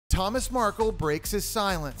Thomas Markle breaks his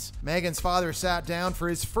silence. Meghan's father sat down for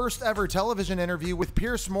his first ever television interview with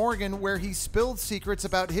Piers Morgan, where he spilled secrets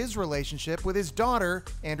about his relationship with his daughter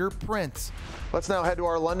and her prince. Let's now head to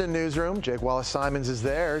our London newsroom. Jake Wallace-Simons is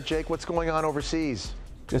there. Jake, what's going on overseas?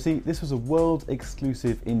 Jesse, this was a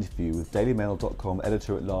world-exclusive interview with DailyMail.com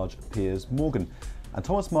editor-at-large Piers Morgan, and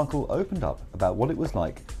Thomas Markle opened up about what it was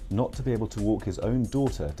like not to be able to walk his own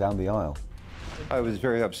daughter down the aisle. I was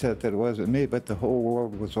very upset that it wasn't me, but the whole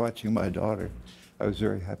world was watching my daughter. I was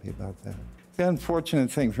very happy about that. The unfortunate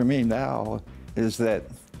thing for me now is that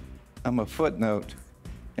I'm a footnote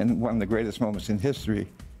in one of the greatest moments in history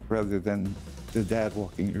rather than the dad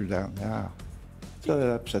walking her down the aisle. So that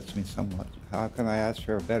upsets me somewhat. How can I ask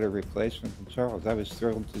for a better replacement than Charles? I was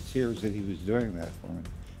thrilled to tears that he was doing that for me.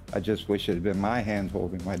 I just wish it had been my hand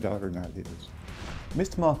holding my daughter, not his.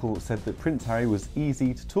 Mr. Markle said that Prince Harry was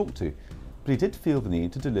easy to talk to, but he did feel the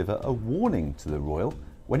need to deliver a warning to the royal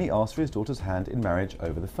when he asked for his daughter's hand in marriage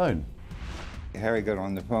over the phone. Harry got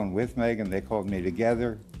on the phone with Meghan. They called me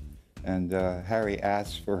together, and Harry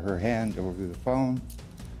asked for her hand over the phone.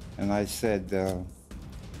 And I said,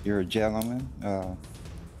 you're a gentleman.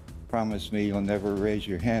 Promise me you'll never raise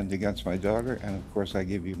your hand against my daughter, and of course I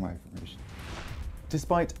give you my permission.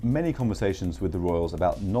 Despite many conversations with the royals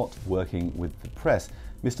about not working with the press,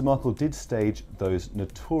 Mr. Markle did stage those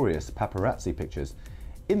notorious paparazzi pictures.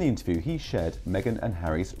 In the interview, he shared Meghan and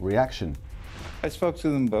Harry's reaction. I spoke to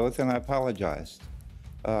them both and I apologized.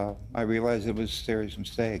 I realized it was a serious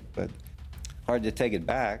mistake, but hard to take it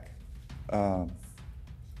back. But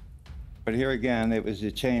here again, it was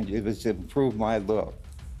to change, it was to improve my look.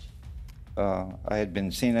 I had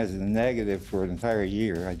been seen as a negative for an entire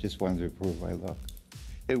year. I just wanted to improve my look.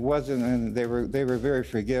 It wasn't, and they were very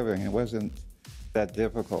forgiving. It wasn't that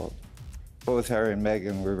difficult. Both Harry and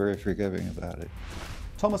Meghan were very forgiving about it.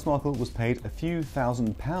 Thomas Markle was paid a few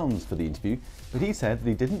 £1,000s for the interview, but he said that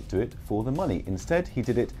he didn't do it for the money. Instead, he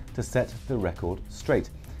did it to set the record straight.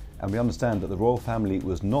 And we understand that the royal family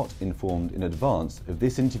was not informed in advance of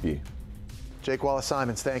this interview. Jake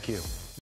Wallace-Simons, thank you.